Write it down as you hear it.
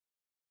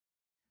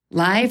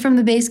Live from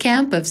the base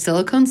camp of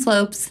Silicon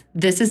Slopes,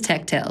 this is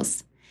Tech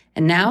Tales.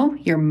 And now,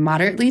 your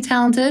moderately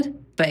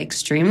talented but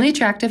extremely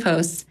attractive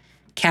hosts,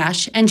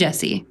 Cash and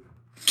Jesse.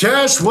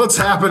 Cash, what's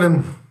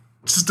happening?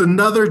 Just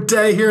another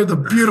day here at the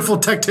beautiful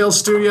Tech Tales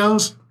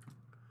studios.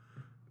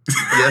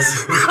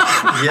 Yes,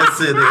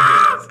 yes it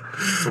is.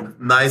 It's a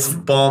nice,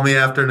 balmy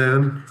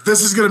afternoon.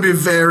 This is going to be a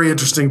very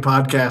interesting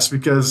podcast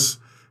because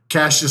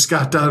Cash just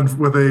got done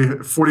with a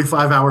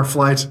 45-hour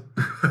flight.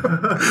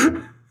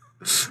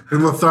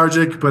 And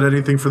lethargic, but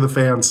anything for the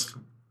fans.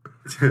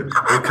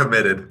 We're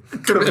committed.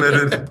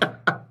 Committed.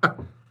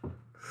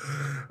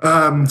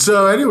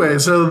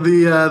 So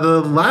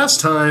the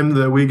last time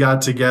that we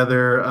got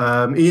together,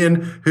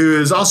 Ian, who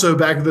is also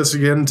back with us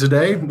again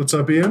today. What's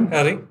up, Ian?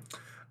 Howdy.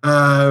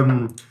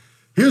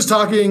 He was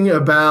talking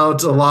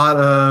about a lot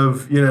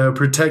of,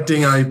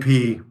 protecting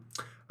IP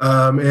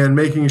and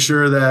making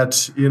sure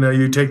that,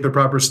 you take the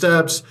proper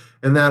steps.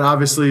 And that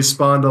obviously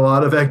spawned a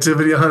lot of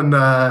activity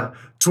on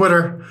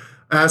Twitter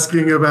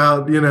asking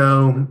about,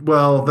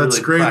 that's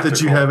really great that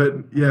you have it.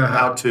 Yeah.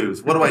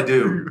 How-tos. What do I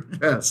do?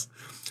 Yes.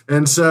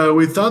 And so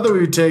we thought that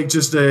we would take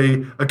just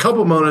a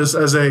couple moments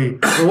as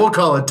what we'll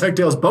call a Tech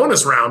Tales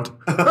bonus round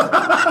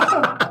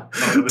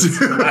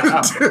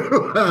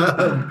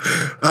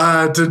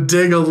to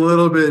dig a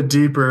little bit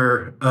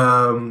deeper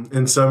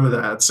in some of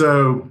that.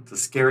 So it's a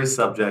scary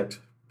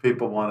subject.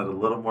 People wanted a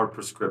little more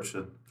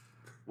prescription.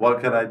 What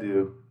can I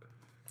do?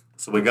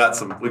 So we got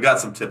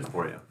some tips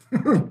for you.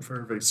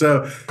 Perfect.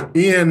 So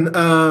Ian,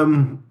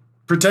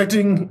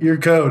 protecting your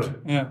code.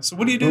 Yeah. So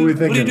what do you do? What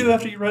do you do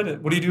after you write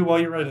it? What do you do while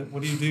you write it?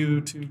 What do you do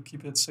to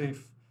keep it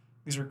safe?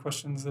 These are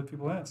questions that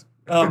people ask.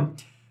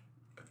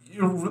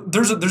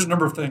 There's a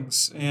number of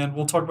things, and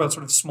we'll talk about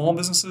sort of small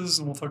businesses,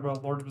 and we'll talk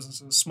about large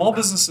businesses. Small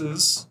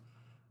businesses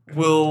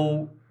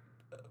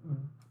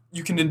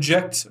you can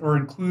inject or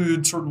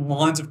include certain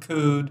lines of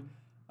code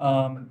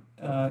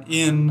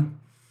in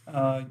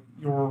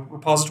your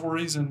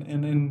repositories and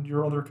in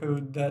your other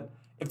code that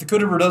if the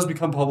code ever does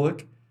become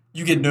public,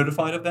 you get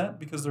notified of that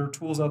because there are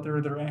tools out there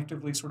that are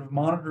actively sort of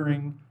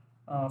monitoring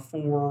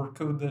for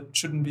code that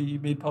shouldn't be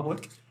made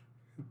public.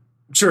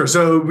 Sure.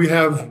 So we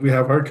have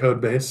our code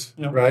base,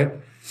 right?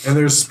 And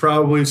there's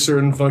probably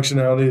certain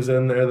functionalities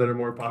in there that are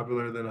more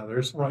popular than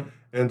others. Right.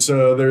 And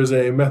so there's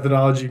a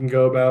methodology you can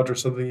go about or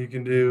something you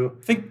can do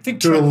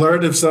to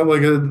alert if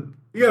something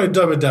you got to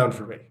dumb it down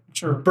for me.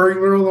 Sure.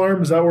 Burglar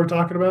alarm, is that what we're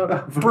talking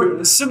about?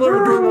 Similar to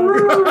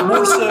burglar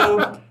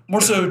alarm,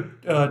 more so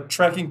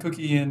tracking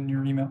cookie in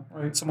your email,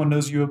 right? Someone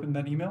knows you opened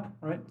that email,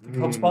 right? Like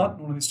HubSpot,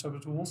 one of these type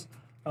of tools.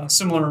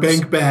 Similar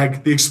bank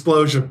bag, the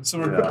explosion.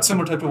 Similar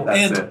type of tool.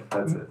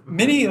 That's it.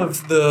 Many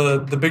of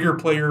the bigger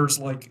players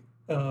like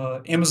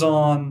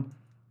Amazon,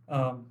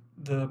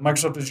 the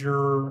Microsoft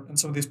Azure, and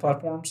some of these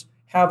platforms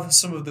have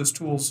some of those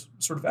tools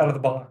sort of out of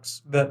the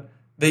box that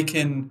they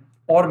can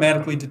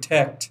automatically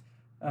detect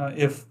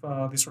if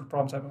these sort of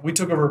problems happen. We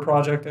took over a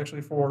project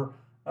actually for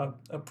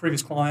a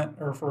previous client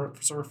or for a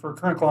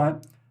current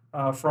client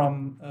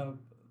from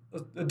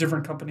a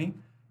different company.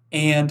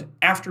 And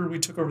after we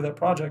took over that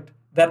project,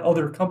 that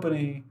other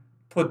company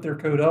put their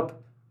code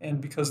up.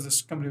 And because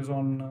this company was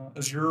on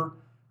Azure,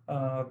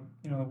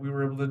 we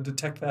were able to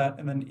detect that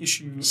and then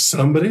issue.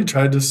 Somebody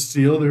tried to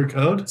steal their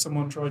code?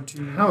 Someone tried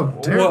to. How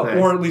dare they?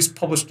 Or at least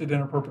published it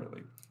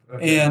inappropriately.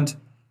 Okay.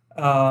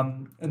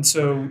 And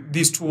so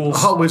these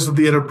tools always with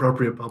the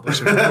inappropriate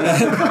publisher.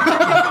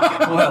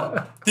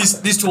 Well,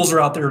 these tools are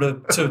out there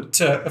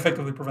to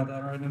effectively prevent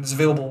that, right? And it's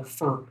available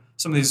for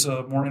some of these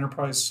more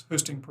enterprise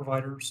hosting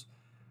providers.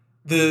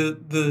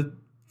 The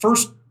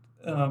first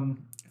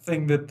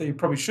thing that they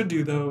probably should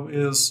do though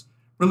is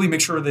really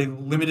make sure they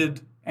limited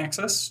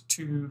access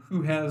to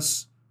who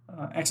has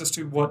access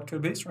to what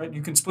code base, right?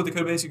 You can split the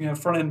code base. You can have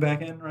front end,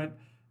 back end, right?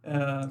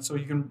 So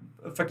you can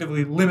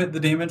effectively limit the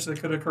damage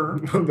that could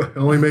occur.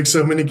 Only make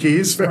so many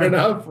keys, fair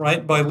enough.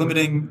 Right, by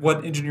limiting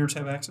what engineers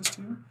have access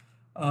to.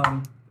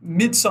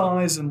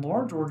 Mid-size and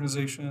large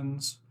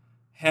organizations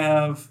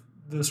have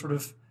the sort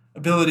of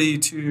ability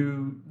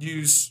to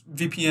use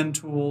VPN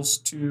tools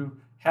to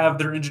have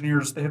their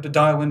engineers, they have to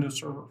dial into a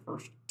server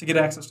first to get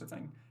access to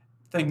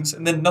things,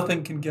 and then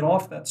nothing can get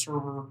off that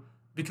server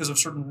because of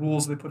certain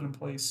rules they put in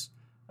place.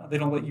 They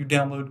don't let you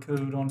download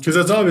code on. Because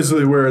that's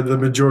obviously where the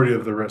majority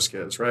of the risk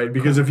is, right?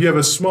 Because if you have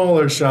a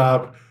smaller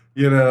shop,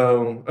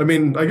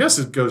 I guess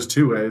it goes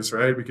two ways,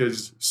 right?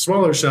 Because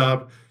smaller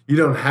shop, you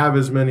don't have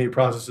as many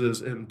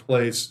processes in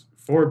place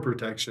for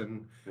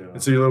protection. Yeah.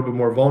 And so you're a little bit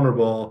more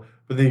vulnerable.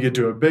 But then you get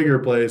to a bigger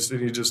place and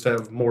you just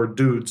have more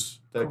dudes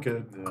that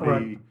could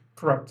be.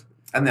 Correct.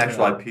 And the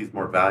actual IP is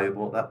more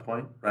valuable at that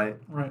point, right?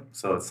 Right.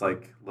 So it's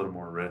like a little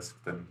more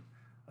risk than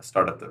a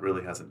startup that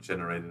really hasn't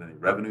generated any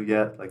revenue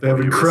yet. Like they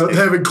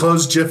haven't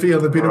closed Jiffy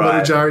on the peanut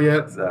butter jar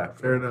yet.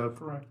 Exactly. Fair enough.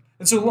 Correct.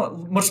 And so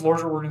much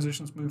larger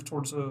organizations move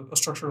towards a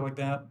structure like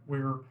that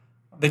where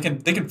they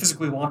can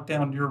physically lock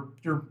down your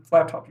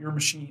laptop, your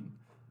machine,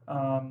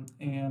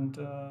 and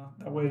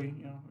that way,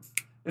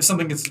 if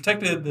something gets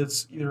detected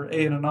that's either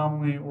A, an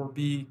anomaly, or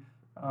B,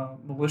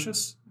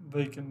 malicious,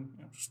 they can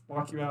just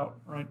lock you out,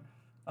 right?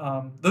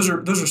 Those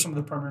are some of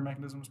the primary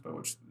mechanisms by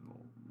which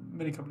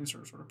many companies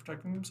are sort of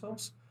protecting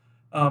themselves.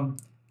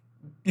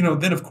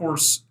 Then of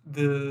course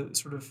the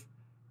sort of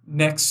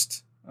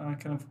next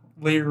kind of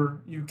layer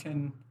you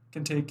can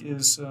take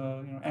is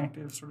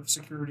active sort of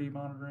security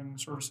monitoring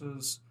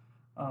services.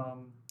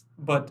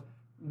 But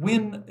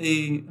when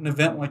an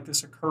event like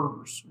this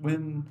occurs,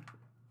 when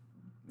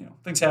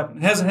things happen,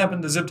 it hasn't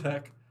happened to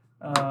ZipTech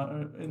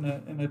in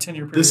a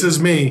 10-year period. This is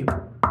me.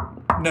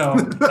 No,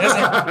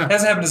 it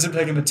hasn't happened to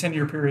ZipTech in a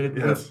 10-year period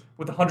Yes.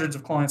 with the hundreds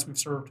of clients we've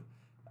served.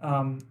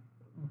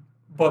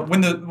 But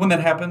when that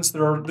happens,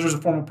 there's a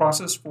formal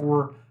process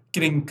for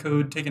getting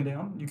code taken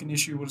down. You can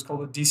issue what is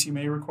called a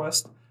DCMA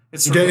request.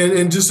 It's sort of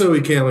And just so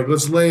we can,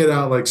 let's lay it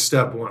out like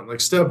step one.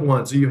 Like step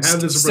one. So you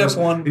have this Step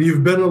approach, one. and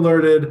you've been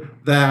alerted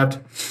that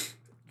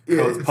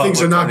Code's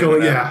things are public not on the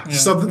going. internet. Yeah,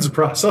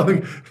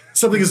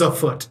 something is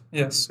afoot.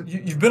 Yes,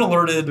 you've been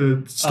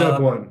alerted.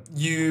 Step one.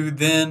 You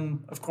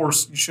then, of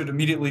course, you should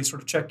immediately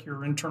sort of check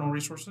your internal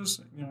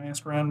resources.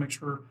 Ask around, make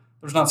sure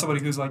there's not somebody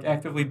who's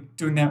actively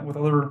doing that with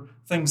other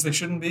things they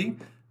shouldn't be.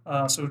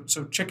 So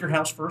check your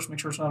house first. Make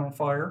sure it's not on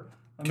fire.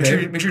 Make sure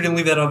you didn't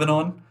leave that oven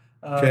on,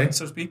 so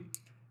to speak.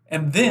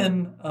 And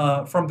then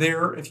from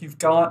there, if you've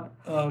got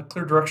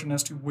clear direction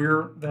as to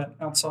where that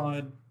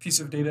outside piece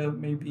of data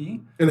may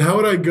be. And how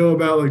would I go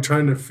about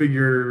trying to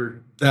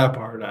figure that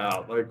part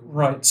out?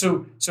 Right.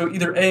 So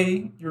either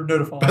A, you're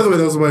notified. By the way,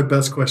 those are my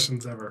best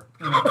questions ever.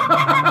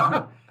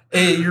 A,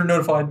 you're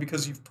notified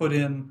because you've put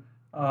in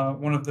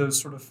one of those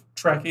sort of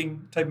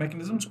tracking type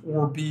mechanisms,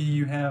 or B,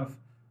 you have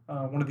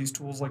one of these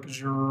tools like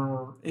Azure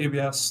or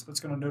AWS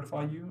that's going to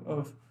notify you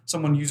of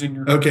someone using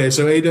your. Okay,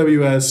 so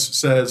AWS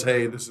says,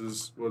 "Hey, this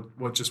is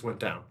what just went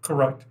down."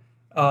 Correct.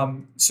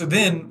 So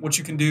then what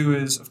you can do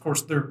is, of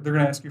course, they're going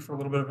to ask you for a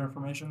little bit of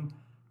information,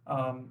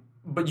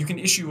 but you can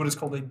issue what is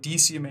called a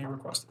DCMA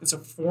request. It's a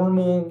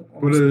formal.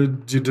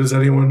 Does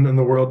anyone in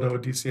the world know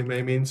what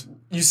DCMA means?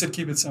 You said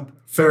keep it simple.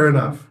 Fair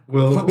enough.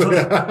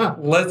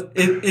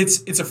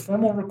 It's a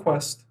formal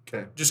request.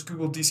 Okay. Just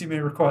Google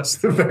DCMA request,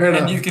 Fair enough.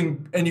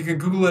 and you can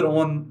Google it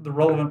on the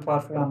relevant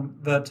platform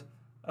that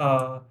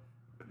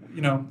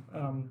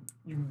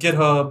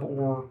GitHub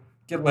or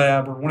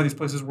GitLab or one of these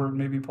places where it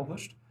may be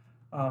published.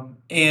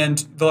 And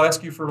they'll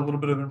ask you for a little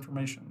bit of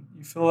information.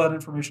 You fill that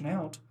information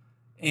out,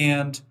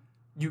 and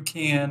you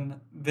can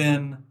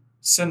then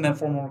send that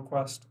formal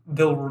request.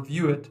 They'll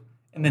review it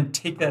and then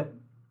take that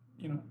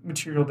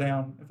material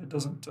down if it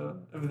doesn't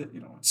if it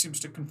seems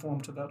to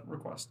conform to that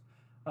request.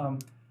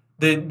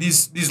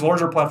 These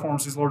larger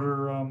platforms, these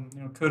larger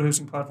code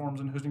hosting platforms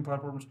and hosting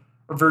platforms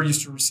are very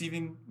used to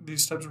receiving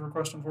these types of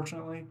requests,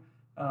 unfortunately,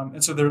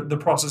 and so the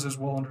process is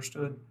well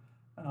understood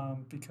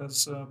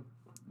because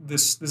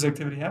this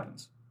activity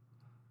happens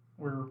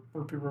where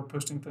people are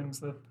posting things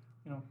that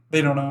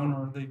they don't own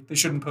or they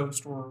shouldn't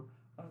post, or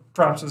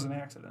perhaps as an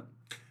accident.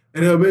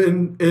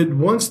 And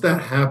once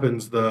that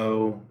happens,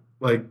 though,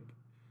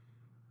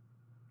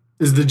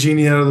 is the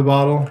genie out of the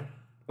bottle?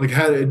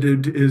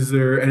 Is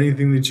there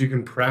anything that you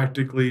can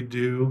practically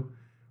do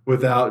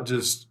without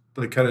just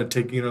kind of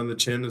taking it on the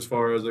chin as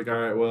far as all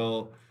right,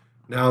 well,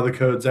 now the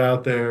code's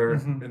out there,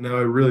 Mm-hmm. and now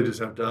I really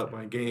just have to up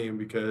my game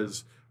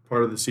because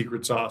part of the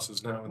secret sauce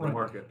is now in the Right.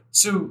 market.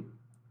 So,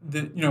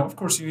 of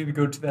course, you need to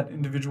go to that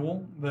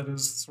individual that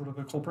is sort of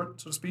the culprit,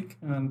 so to speak,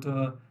 and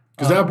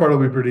Because that part will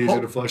be pretty easy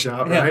to flush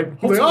out, yeah, right?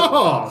 hopefully.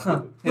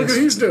 Look Yes.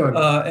 what he's doing.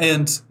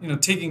 And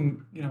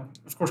taking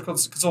of course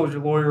consult with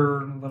your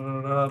lawyer and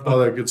All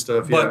that good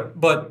stuff, yeah.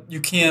 But you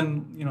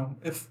can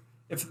if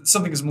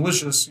something is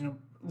malicious,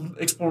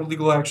 explore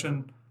legal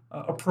action,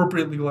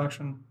 appropriate legal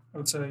action. I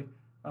would say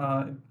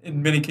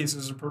in many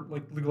cases,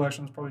 legal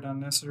action is probably not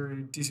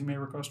necessary. DCMA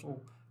request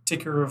will take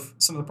care of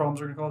some of the problems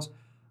they're going to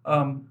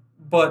cause.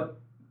 But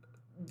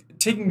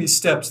taking these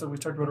steps that we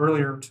talked about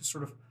earlier to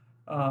sort of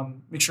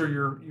make sure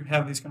you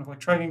have these kind of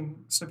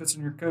tracking snippets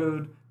in your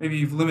code. Maybe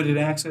you've limited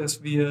access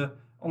via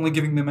only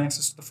giving them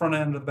access to the front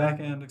end or the back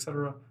end,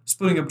 etc.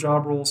 Splitting up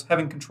job roles,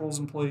 having controls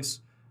in place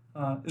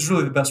is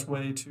really the best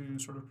way to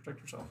sort of protect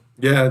yourself.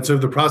 Yeah, and so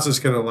if the process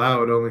can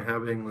allow it, only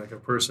having a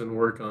person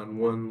work on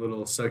one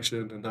little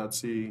section and not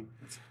see.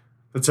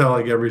 That's how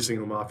every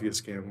single mafia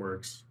scam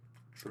works.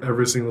 True.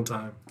 Every single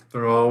time.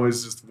 They're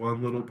always just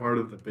one little part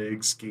of the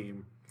big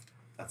scheme.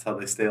 That's how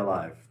they stay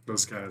alive.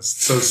 Those guys,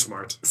 so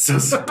smart. So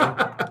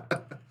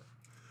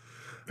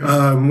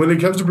When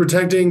it comes to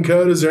protecting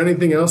code, is there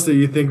anything else that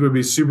you think would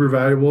be super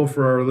valuable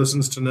for our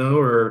listeners to know,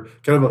 or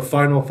kind of a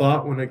final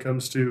thought when it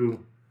comes to,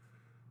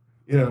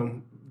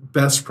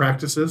 best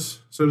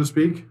practices, so to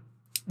speak?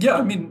 Yeah,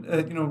 I mean,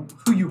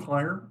 who you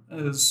hire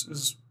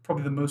is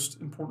probably the most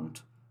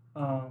important.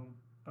 That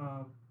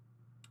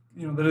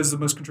is the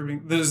most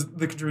contributing. That is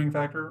the contributing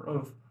factor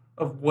of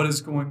what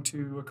is going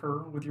to occur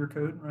with your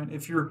code, right?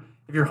 If you're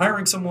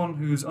hiring someone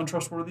who's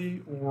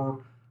untrustworthy or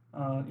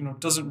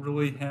doesn't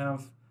really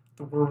have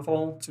the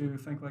wherewithal to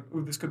think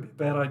 "Ooh, this could be a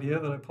bad idea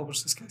that I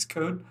publish this guy's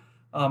code,"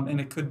 and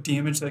it could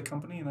damage that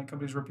company and that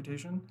company's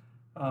reputation,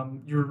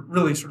 you're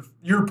really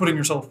you're putting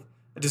yourself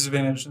at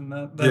disadvantage in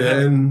that.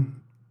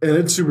 And And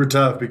it's super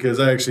tough because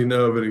I actually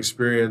know of an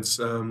experience,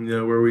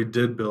 where we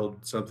did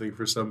build something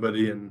for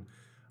somebody, and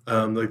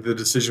like the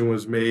decision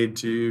was made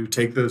to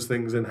take those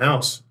things in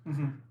house,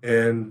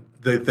 and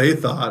they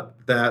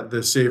thought that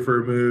the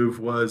safer move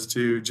was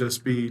to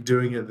just be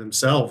doing it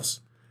themselves.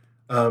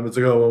 It's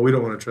like, oh well, we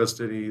don't want to trust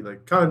any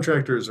like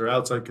contractors or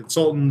outside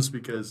consultants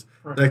because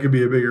that could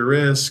be a bigger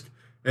risk,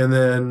 and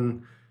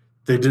then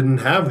they didn't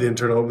have the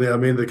internal. I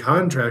mean, the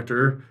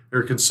contractor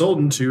or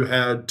consultant who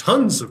had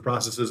tons of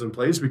processes in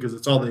place because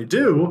it's all they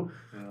do,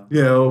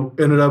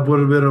 ended up would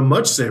have been a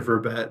much safer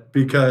bet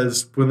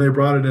because when they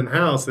brought it in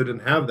house, they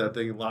didn't have that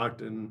thing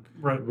locked. And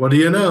what do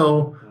you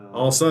know?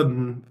 All of a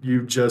sudden,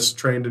 you've just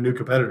trained a new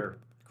competitor.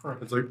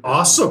 Correct. It's like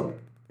awesome.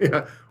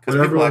 Yeah, because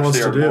people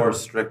actually are more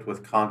strict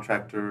with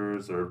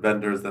contractors or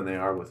vendors than they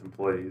are with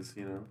employees.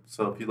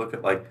 So if you look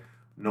at like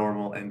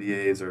normal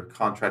NDAs or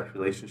contract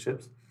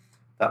relationships,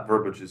 that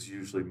verbiage is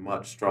usually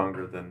much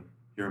stronger than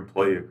your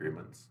employee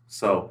agreements.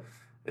 So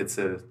it's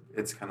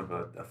kind of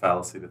a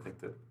fallacy to think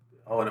that,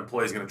 an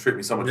employee is going to treat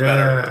me so much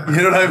better. You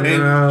know what I mean?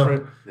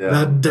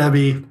 That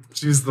Debbie,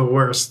 she's the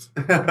worst.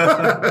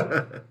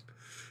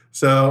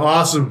 So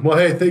awesome. Well,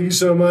 hey, thank you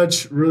so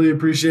much. Really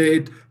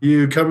appreciate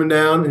you coming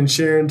down and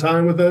sharing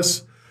time with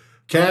us.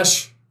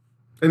 Cash,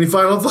 any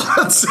final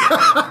thoughts?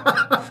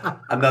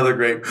 Another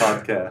great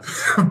podcast.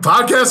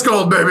 Podcast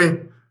gold,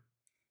 baby.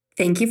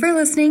 Thank you for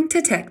listening to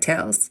Tech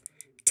Tales.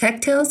 Tech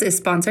Tales is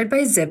sponsored by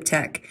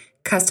ZipTech,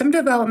 custom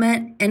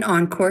development, and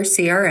Encore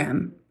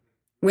CRM.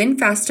 Win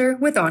faster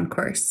with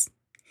OnCourse.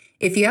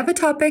 If you have a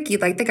topic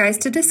you'd like the guys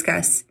to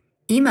discuss,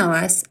 email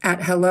us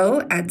at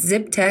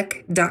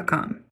hello@ziptech.com.